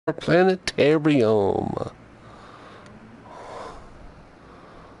Planetarium.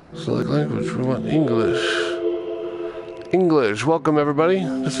 Select language. We want English. English. Welcome, everybody.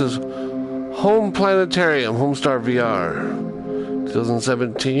 This is Home Planetarium, Homestar VR.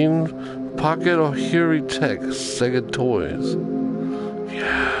 2017. Pocket Ohiri Tech. Sega Toys.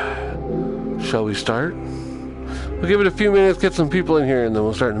 Yeah. Shall we start? We'll give it a few minutes, get some people in here, and then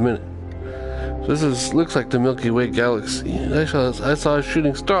we'll start in a minute. So this looks like the Milky Way galaxy. I saw a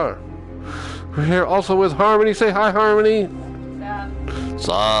shooting star. We're here also with Harmony. Say hi, Harmony.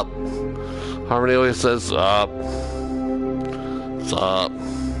 Sup. Harmony always says sup. Sup.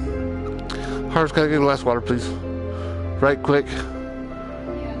 Harm's, can I get a glass of water, please? Right quick.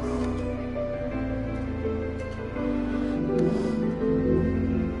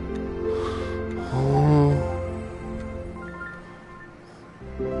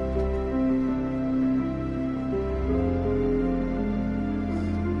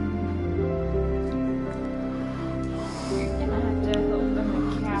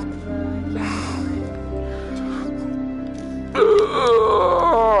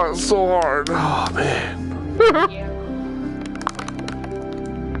 It's so hard. Oh, man.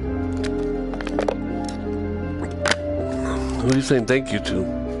 Who are you saying thank you to?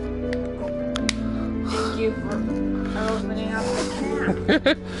 Thank you for opening up the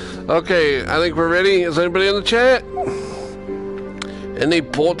camp. Okay, I think we're ready. Is anybody in the chat? Any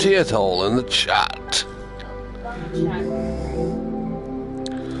potato in the chat?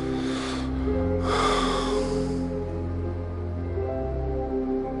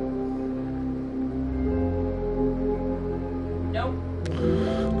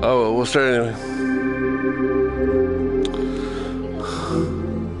 Oh, well, we'll start anyway.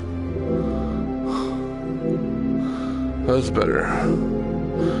 That's better.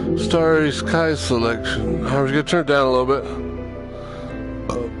 Starry Sky Selection. I was going to turn it down a little bit.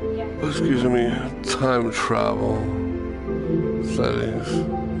 Excuse me. Time travel. Settings.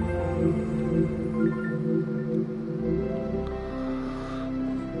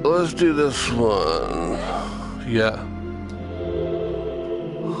 Let's do this one. Yeah.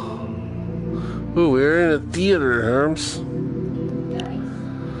 Ooh, we're in a theater, Herms.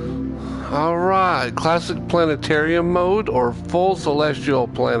 Alright, classic planetarium mode or full celestial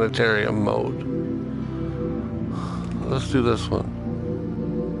planetarium mode? Let's do this one.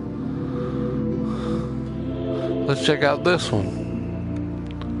 Let's check out this one.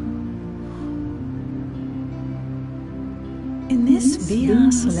 In this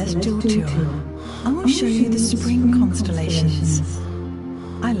VR celestial tour, I will show you the spring constellations.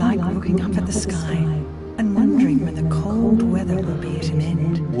 I like looking up at the sky and wondering when the cold weather will be at an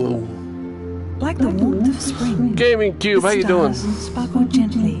end. Whoa. Like the warmth of spring. Gaming Cube, how you doing? Sparkle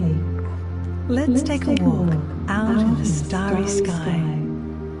gently. Let's take a walk out in the starry sky.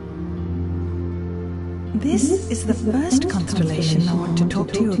 This is the first constellation I want to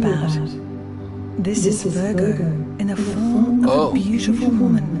talk to you about. This is Virgo in the form of a beautiful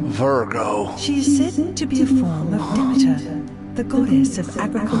woman. Virgo. She is said to be a form of Demeter, the goddess of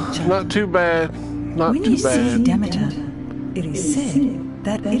agriculture. Not too bad. Not when too you bad. see Demeter, it is said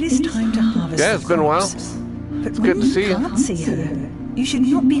that it is time to harvest. Yeah, it's been a while. But Good to see you. When you can't see her, you should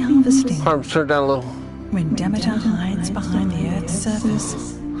not be harvesting. Harms, turn it down a little. When Demeter hides behind the Earth's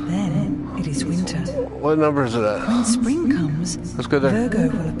surface, then it is winter. What number is it at? When spring comes, Let's go there.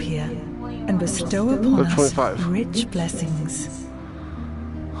 Virgo will appear and bestow upon us 25. rich blessings.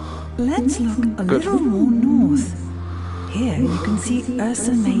 Let's look a little more north. Here you can see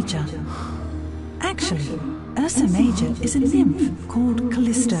Ursa Major. Actually, Ursa Major is a nymph called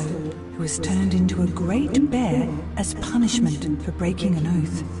Callisto, who is turned into a great bear as punishment for breaking an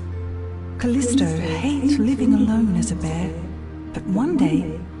oath. Callisto hates living alone as a bear, but one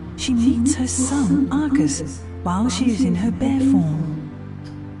day she meets her son Arcus while she is in her bear form.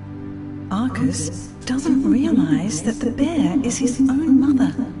 Arcus doesn't realize that the bear is his own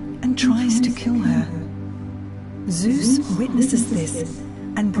mother and tries to kill her. Zeus witnesses this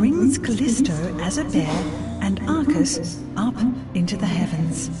and brings Callisto as a bear and Arcus up into the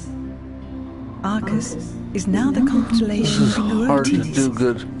heavens. Arcus is now the constellation Hard to Eurytes, do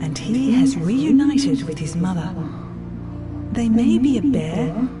good. and he has reunited with his mother. They may be a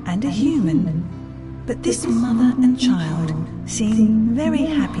bear and a human, but this mother and child seem very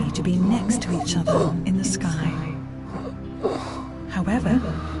happy to be next to each other in the sky. However,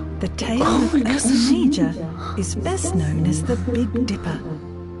 the tail of Ursa Major is best known as the Big Dipper.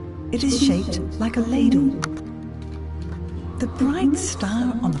 It is shaped like a ladle. The bright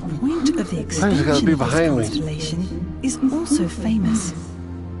star on the point of the extension of this constellation is also famous.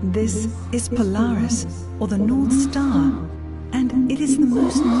 This is Polaris, or the North Star, and it is the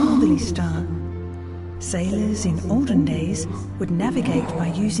most northerly star. Sailors in olden days would navigate by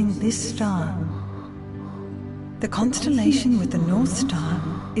using this star. The constellation with the North Star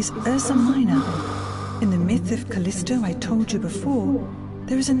is Ursa Minor. In the myth of Callisto I told you before,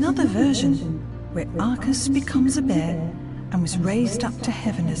 there is another version where Arcas becomes a bear and was raised up to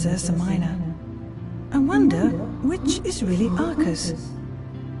heaven as Ursa Minor. I wonder which is really Arcas,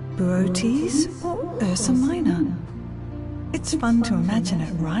 Boötes or Ursa Minor? It's fun to imagine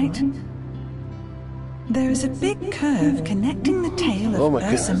it, right? There is a big curve connecting the tail of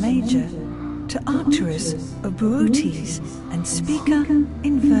Ursa Major to Arcturus of Boötes and Spica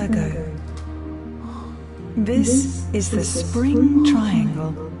in Virgo. This is the Spring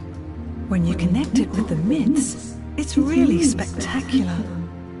Triangle. When you connect it with the myths, it's really spectacular.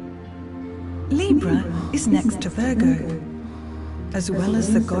 Libra is next to Virgo. As well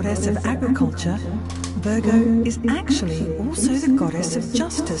as the goddess of agriculture, Virgo is actually also the goddess of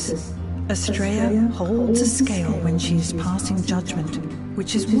justice. Astrea holds a scale when she is passing judgment,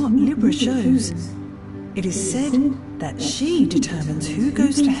 which is what Libra shows. It is said that she determines who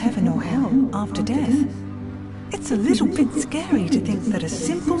goes to heaven or hell after death. It's a little bit scary to think that a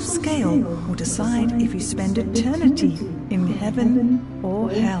simple scale will decide if you spend eternity in heaven or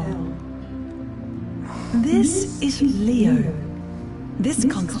hell. This is Leo. This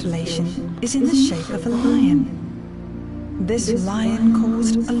constellation is in the shape of a lion. This lion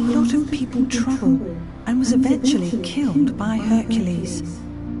caused a lot of people trouble and was eventually killed by Hercules.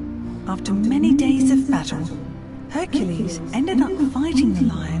 After many days of battle, Hercules ended up fighting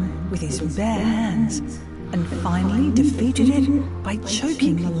the lion with his bare hands and finally defeated it by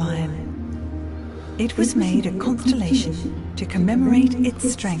choking the lion. It was made a constellation to commemorate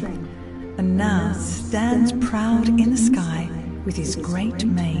its strength and now stands proud in the sky with his great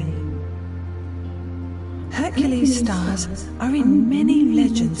mane. Hercules' stars are in many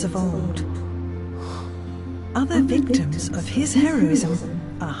legends of old. Other victims of his heroism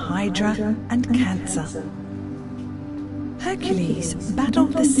are Hydra and Cancer. Hercules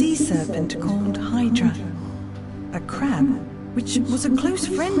battled the sea serpent called Hydra. A crab, which was a close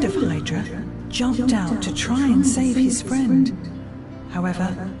friend of Hydra, jumped out to try and save his friend.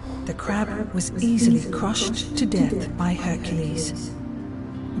 However, the crab was easily crushed to death by Hercules.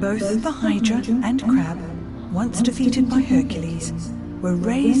 Both the Hydra and crab, once defeated by Hercules, were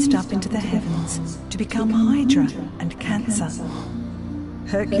raised up into the heavens to become Hydra and Cancer.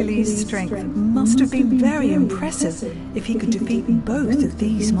 Hercules' strength must have been very impressive if he could defeat both of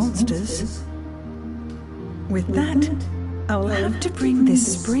these monsters. With that, I'll have to bring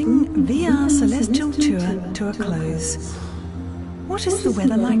this spring VR Celestial Tour to a close. What is the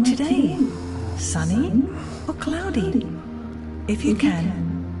weather like today? Sunny or cloudy? If you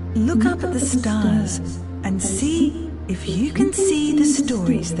can, look up at the stars and see if you can see the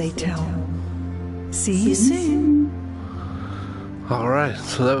stories they tell. See you soon. Alright,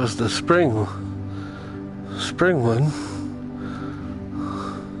 so that was the spring one.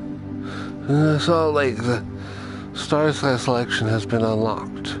 And so like the star selection has been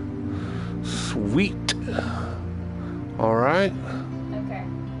unlocked. Sweet. Alright. Okay.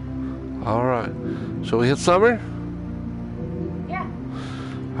 Alright. Shall we hit summer? Yeah.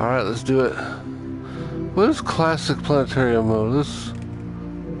 Alright, let's do it. What is classic planetarium mode?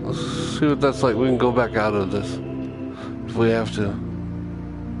 Let's see what that's like. We can go back out of this if we have to.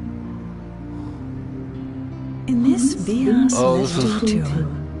 In this VR Celestial Tour,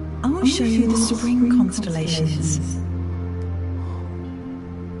 I will show you the spring constellations.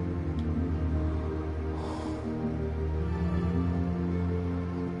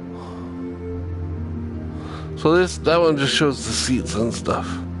 So that one just shows the seats and stuff.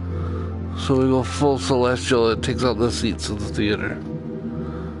 So we go full celestial, it takes out the seats of the theater.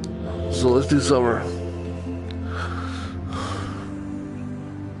 So let's do summer.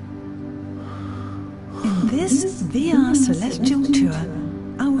 In this VR Celestial Tour,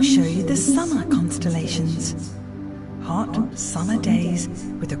 I will show you the summer constellations. Hot summer days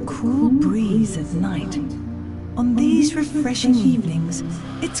with a cool breeze at night. On these refreshing evenings,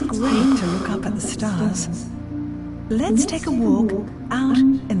 it's great to look up at the stars. Let's take a walk out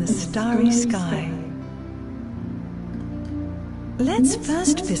in the starry sky. Let's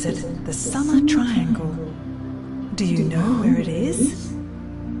first visit the Summer Triangle. Do you know where it is?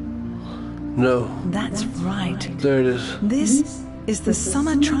 No. That's right. There it is. This is the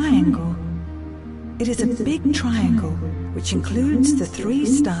Summer Triangle. It is a big triangle which includes the three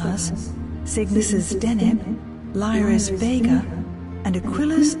stars, Cygnus's Deneb, Lyra's Vega, and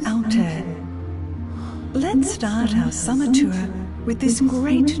Aquila's Altair. Let's start our summer tour with this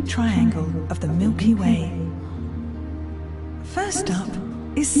great triangle of the Milky Way. First up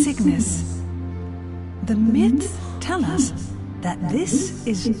is Cygnus. The myths tell us that this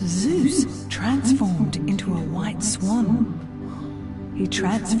is Zeus transformed into a white swan. He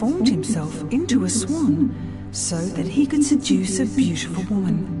transformed himself into a swan so that he could seduce a beautiful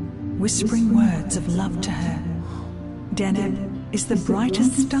woman, whispering words of love to her. Deneb is the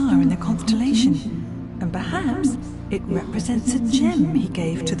brightest star in the constellation, and perhaps it represents a gem he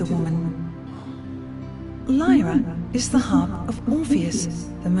gave to the woman. Lyra is the harp of Orpheus,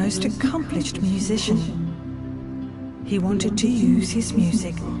 the most accomplished musician. He wanted to use his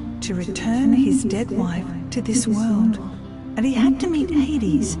music to return his dead wife to this world, and he had to meet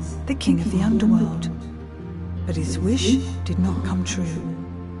Hades, the king of the underworld. But his wish did not come true,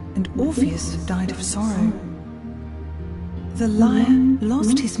 and Orpheus died of sorrow. The lyre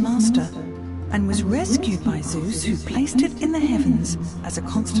lost his master and was rescued by Zeus, who placed it in the heavens as a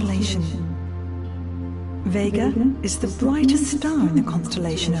constellation. Vega is the brightest star in the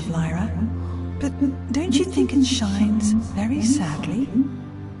constellation of Lyra, but don't you think it shines very sadly?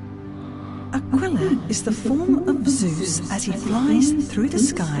 Aquila is the form of Zeus as he flies through the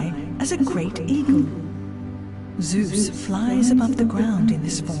sky as a great eagle. Zeus flies above the ground in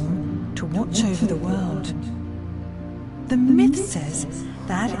this form to watch over the world. The myth says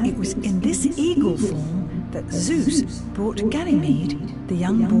that it was in this eagle form that Zeus brought Ganymede, the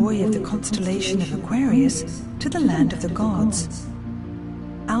young boy of the constellation of Aquarius, to the land of the gods.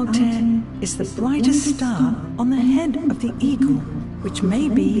 Altair is the brightest star on the head of the eagle, which may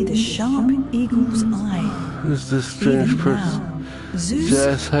be the sharp eagle's eye. Who's this strange Even person? now, Zeus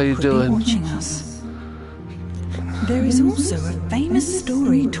Jess, how you could doing? be watching us. There is also a famous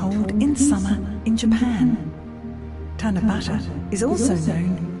story told in summer in Japan. Tanabata is also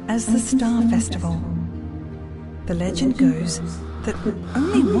known as the Star Festival. The legend goes that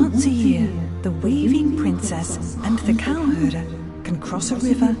only once a year the weaving princess and the cowherder can cross a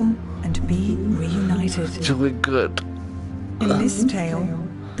river and be reunited. Doing good. In this tale,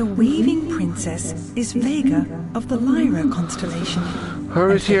 the weaving princess is Vega of the Lyra constellation. Her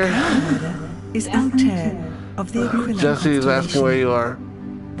and is the here. cowherder is Altair of the Aquila Jesse is asking where constellation. you are.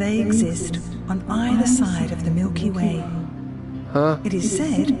 They exist on either side of the Milky Way. Huh? It is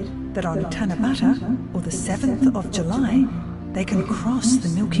said that on Tanabata, or the 7th of July, they can cross the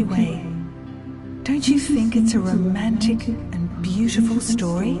Milky Way. Don't you think it's a romantic and beautiful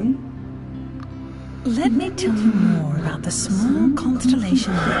story? Let me tell you more about the small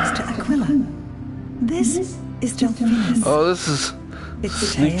constellation next to Aquila. This is Delphinus. Oh, this is Its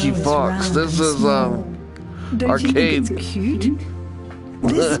Sneaky tail is Fox. round This and is, small. Don't Arcade. you think it's cute?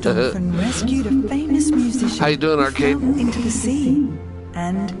 This dolphin rescued a famous musician How you doing, who Arcade? fell into the sea.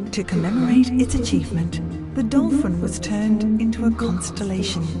 And to commemorate its achievement, the dolphin was turned into a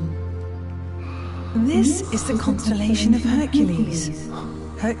constellation. This is the constellation of Hercules.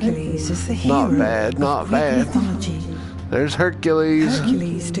 Hercules is the hero Not bad, not of Greek bad. mythology. There's Hercules.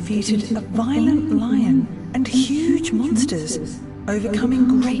 Hercules defeated a violent lion and huge monsters,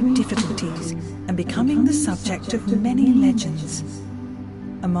 overcoming great difficulties and becoming the subject of many legends.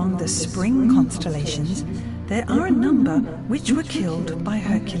 Among the spring constellations, there are a number which were killed by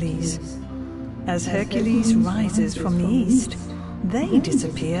Hercules. As Hercules rises from the east, they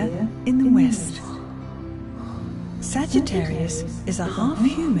disappear in the west. Sagittarius is a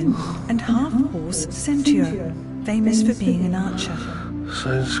half-human and half-horse centaur, famous for being an archer.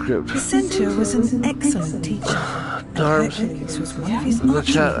 Sign script. The centaur was an excellent teacher, and Arms. Hercules was one of his In the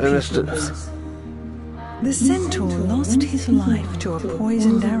chat, I archery missed it. pupils. The centaur lost his life to a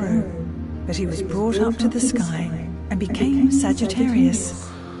poisoned arrow, but he was brought up to the sky and became Sagittarius.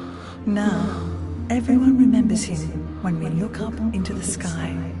 Now, everyone remembers him when we look up into the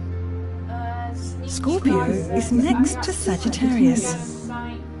sky. Scorpio is next to Sagittarius.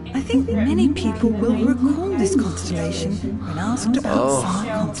 I think many people will recall this constellation when asked about summer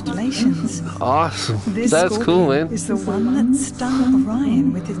constellations. Awesome. This That's cool, scorpion man. is the one that stung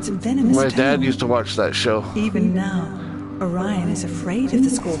Orion with its venomous My tail. dad used to watch that show. Even now, Orion is afraid of the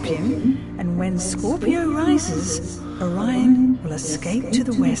scorpion, and when Scorpio rises, Orion will escape to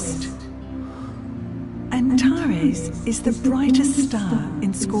the west. Antares is the brightest star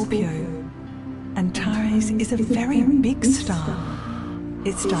in Scorpio. Antares is a very big star.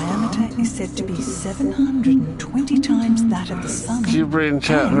 Its diameter is said to be 720 times that of the Sun. Keep reading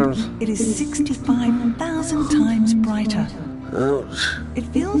chat rooms. And it is 65,000 times brighter. Ouch. It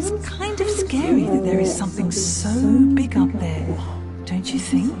feels kind of scary that there is something so big up there, don't you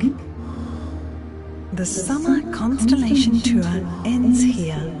think? The summer constellation tour ends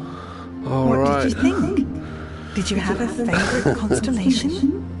here. All What right. did you think? Did you have a favorite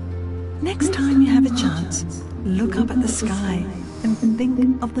constellation? Next time you have a chance, look up at the sky and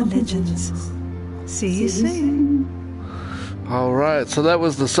think of the legends. See you soon. All right, so that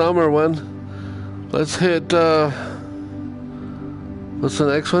was the summer one. Let's hit, what's the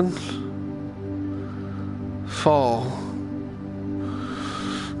next one? Fall.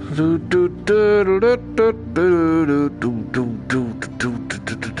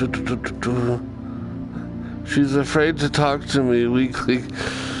 She's afraid to talk to me weekly.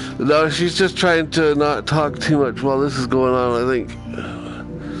 No, she's just trying to not talk too much while this is going on, I think.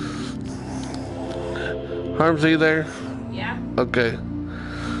 Harms, are you there? Yeah. Okay.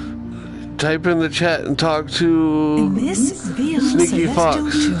 Type in the chat and talk to In this VR Sneaky celestial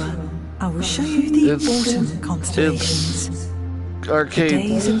Fox. tour, I will show you the It's- autumn constellations. The Arcade.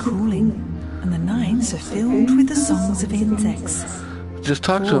 days are cooling, and the nights are filled with the songs of insects. Just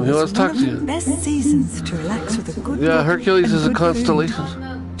talk to him. He Fall wants is to talk one to of the you. best seasons to relax with a good Yeah, book Hercules and is a good food. constellation.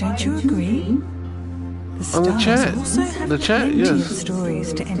 Don't you agree? The On the stars chat. also have The chat, plenty yes. of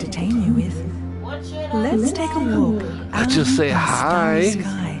stories to entertain you with. What should I Let's do? take a walk out just say in the starry hi.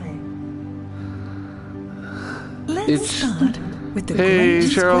 sky. Let's It's- start with the Hey,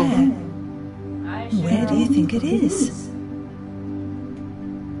 Great Cheryl. Square. Hi, Where do you Cheryl. think it is?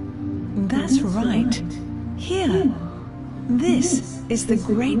 That's right. Here. This is the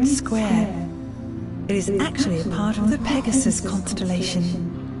Great Square. It is actually a part of the Pegasus constellation.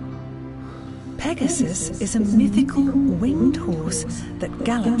 Pegasus is a mythical winged horse that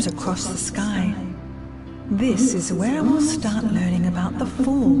gallops across the sky. This is where we'll start learning about the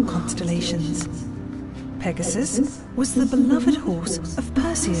fall constellations. Pegasus was the beloved horse of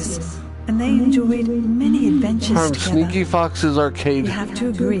Perseus, and they enjoyed many adventures Harm, together. Sneaky Fox's arcade. You have to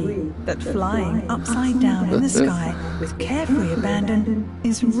agree that flying upside down in the sky with carefree abandon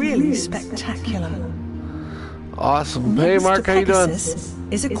is really spectacular. Awesome. Hey, Next Mark, to how you doing? Pegasus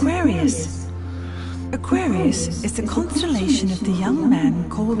is Aquarius. Aquarius is the constellation of the young man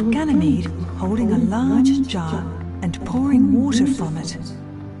called Ganymede holding a large jar and pouring water from it.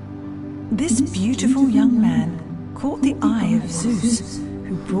 This beautiful young man caught the eye of Zeus,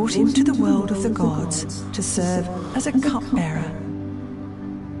 who brought him to the world of the gods to serve as a cupbearer.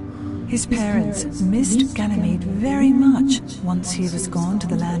 His parents missed Ganymede very much once he was gone to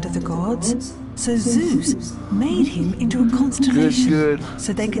the land of the gods, so Zeus made him into a constellation Good.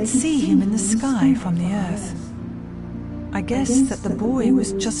 so they could see him in the sky from the earth. I guess that the boy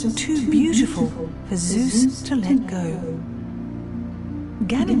was just too beautiful for Zeus to let go.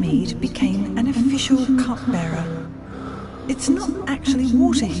 Ganymede became an official cupbearer. It's not actually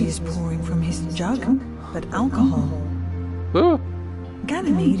water he is pouring from his jug, but alcohol. Ooh.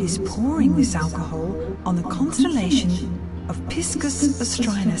 Ganymede is pouring this alcohol on the constellation of Piscis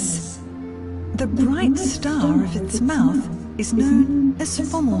Astrinus. The bright star of its mouth is known as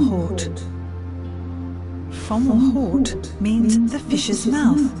Fomalhaut. Fomalhaut means the fish's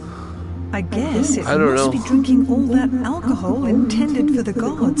mouth. I guess it I don't must know. be drinking all that alcohol intended for the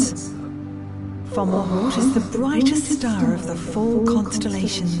gods. Fomalhaut is the brightest star of the fall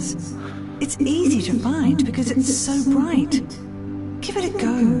constellations. It's easy to find because it's so bright. Give it a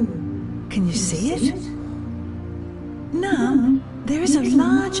go. Can you see it? Now, there is a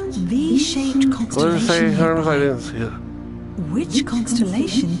large V-shaped What did it say, constellation Harm? I nearby. didn't see it. Which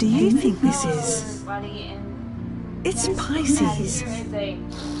constellation do you think this is? Everybody in It's Pisces. Thursday.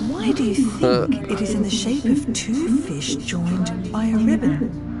 Why do you think it is in the shape of two fish joined by a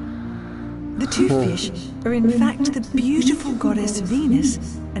ribbon? The two fish are in fact the beautiful goddess Venus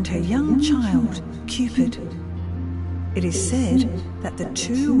and her young child, Cupid. It is said that the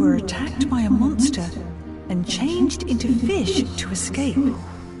two were attacked by a monster and changed into fish to escape.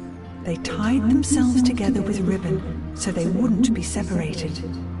 They tied themselves together with ribbon so they wouldn't be separated.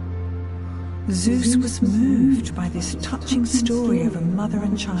 Zeus was moved by this touching story of a mother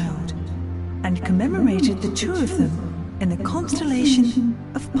and child and commemorated the two of them in the constellation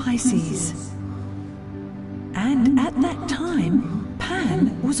of Pisces. And at that time,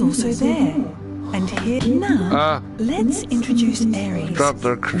 Pan was also there. And here now, let's introduce Aries, Drop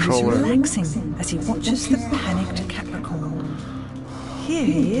their who is controller. relaxing as he watches the panicked Capricorn. Here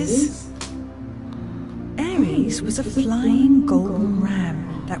he is. Aries was a flying golden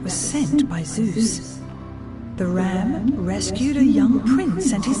ram that was sent by Zeus. The ram rescued a young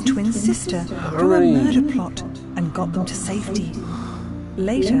prince and his twin sister from a murder plot and got them to safety.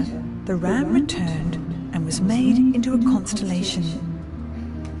 Later, the ram returned and was made into a constellation.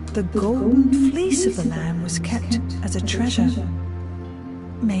 The golden fleece of the lamb was kept as a treasure.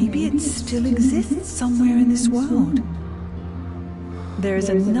 Maybe it still exists somewhere in this world. There is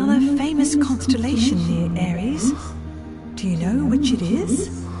another famous constellation near Aries. Do you know which it is?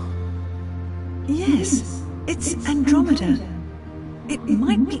 Yes, it's Andromeda. It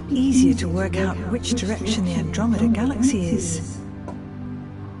might be easier to work out which direction the Andromeda Galaxy is.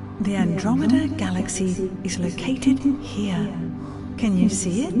 The Andromeda Galaxy is located here. Can you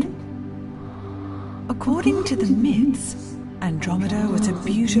see it? According to the myths, Andromeda was a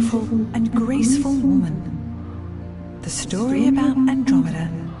beautiful and graceful woman. The story about Andromeda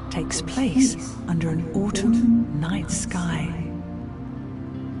takes place under an autumn night sky.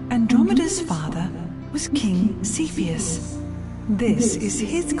 Andromeda's father was King Cepheus. This is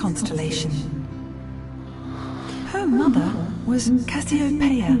his constellation. Her mother was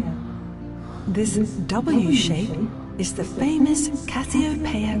Cassiopeia. This W shape is the famous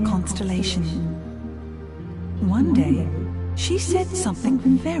Cassiopeia constellation. One day, she said something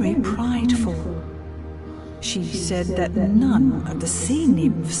very prideful. She said that none of the sea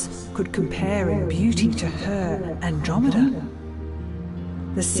nymphs could compare in beauty to her Andromeda.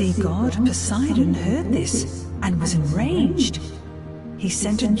 The sea god Poseidon heard this and was enraged. He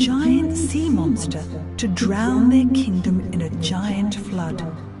sent a giant sea monster to drown their kingdom in a giant flood.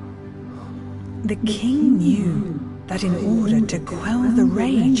 The king knew that in order to quell the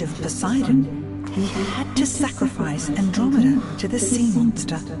rage of Poseidon, he had to sacrifice Andromeda to the sea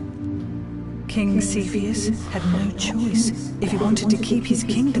monster. King Cepheus had no choice if he wanted to keep his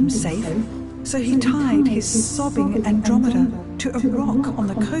kingdom safe, so he tied his sobbing Andromeda to a rock on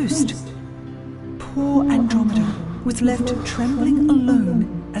the coast. Poor Andromeda was left trembling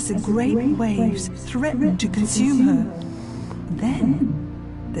alone as the great waves threatened to consume her.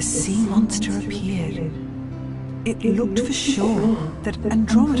 Then the sea monster appeared. It looked for sure that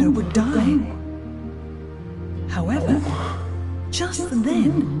Andromeda would die. However, just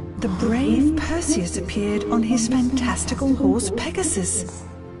then, the brave Perseus appeared on his fantastical horse Pegasus.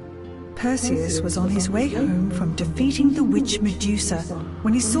 Perseus was on his way home from defeating the witch Medusa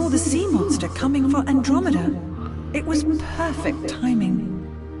when he saw the sea monster coming for Andromeda. It was perfect timing.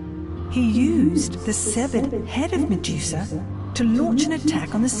 He used the severed head of Medusa to launch an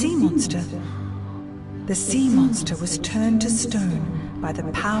attack on the sea monster. The sea monster was turned to stone by the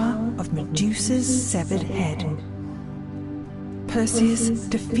power of Medusa's severed head. Perseus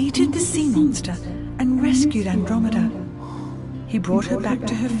defeated the sea monster and rescued Andromeda. He brought her back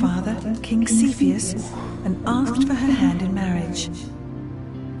to her father, King Cepheus, and asked for her hand in marriage.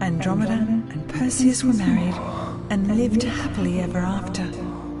 Andromeda and Perseus were married and lived happily ever after.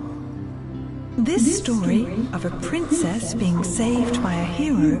 This story of a princess being saved by a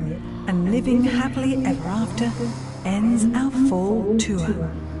hero and living happily ever after ends our fall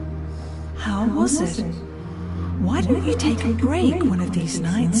tour. How was it? Why don't you take a break one of these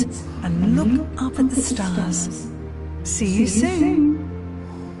nights and look up at the stars? See you soon.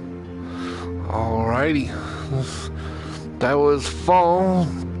 Alrighty. That was fall.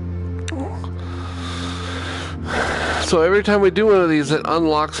 So every time we do one of these, it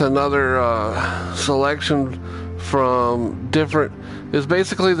unlocks another selection from different... It's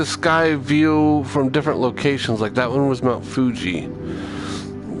basically the sky view from different locations. Like that one was Mount Fuji.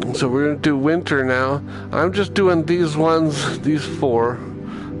 So we're going to do winter now. I'm just doing these ones, these 4.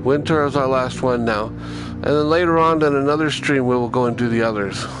 Winter is our last one now. And then later on in another stream, we will go and do the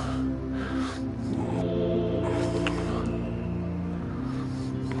others.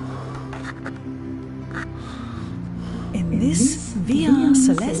 In this VR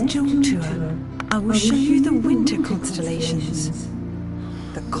Celestial Tour, I will show you the winter constellations.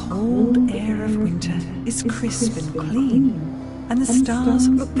 The cold air of winter is crisp and clean, and the stars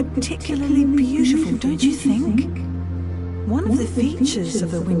look particularly beautiful, don't you think? One of the features of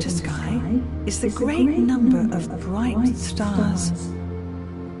the winter sky is the great number of bright stars.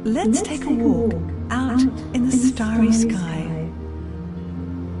 Let's take a walk out in the starry sky.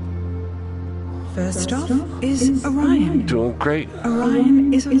 First off is Orion. Doing great.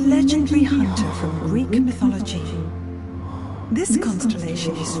 Orion is a legendary hunter from Greek mythology. This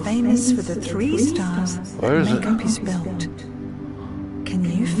constellation is famous for the 3 stars that make up his belt. Can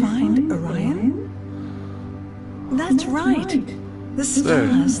you find Orion? That's right. The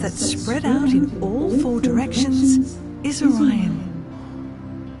stars that spread out in all 4 directions is Orion.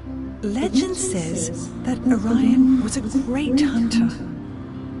 Legend says that Orion was a great hunter.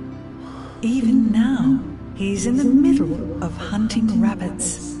 Even now, he's in the middle of hunting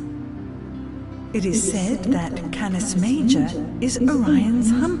rabbits. It is said that Canis Major is Orion's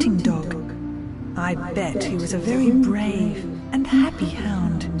hunting dog. I bet he was a very brave and happy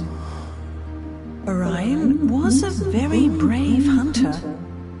hound. Orion was a very brave hunter,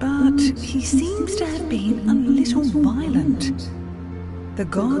 but he seems to have been a little violent. The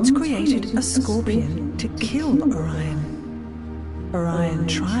gods created a scorpion to kill Orion. Orion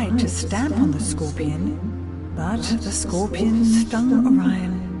tried to stamp on the scorpion, but the scorpion stung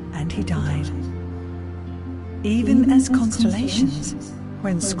Orion and he died. Even as constellations,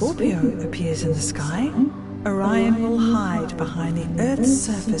 when Scorpio appears in the sky, Orion will hide behind the Earth's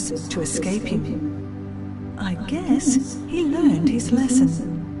surface to escape him. I guess he learned his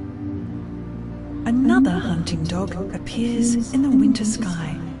lesson. Another hunting dog appears in the winter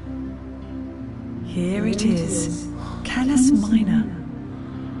sky. Here it is, Canis Minor.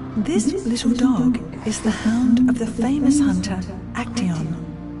 This little dog is the hound of the famous hunter Actaeon,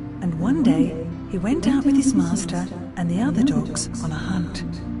 and one day he went out with his master and the other dogs on a hunt.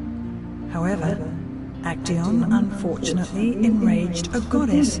 However, Actaeon unfortunately enraged a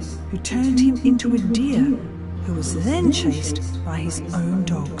goddess who turned him into a deer, who was then chased by his own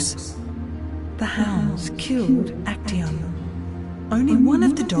dogs. The hounds killed Actaeon. Only one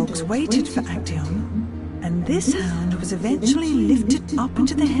of the dogs waited for Actaeon, and this hound was eventually lifted up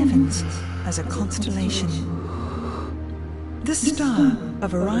into the heavens as a constellation. The star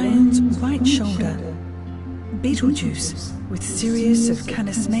of Orion's right shoulder, Betelgeuse with Sirius of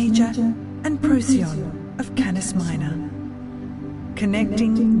Canis Major and Procyon of Canis Minor.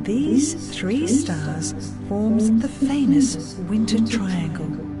 Connecting these three stars forms the famous Winter Triangle.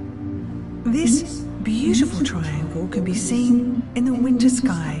 This beautiful triangle can be seen in the winter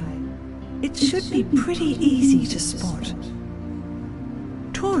sky. It should be pretty easy to spot.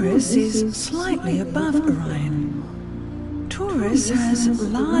 Taurus is slightly above Orion. Taurus has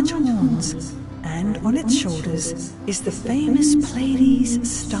large horns, and on its shoulders is the famous Pleiades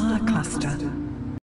star cluster.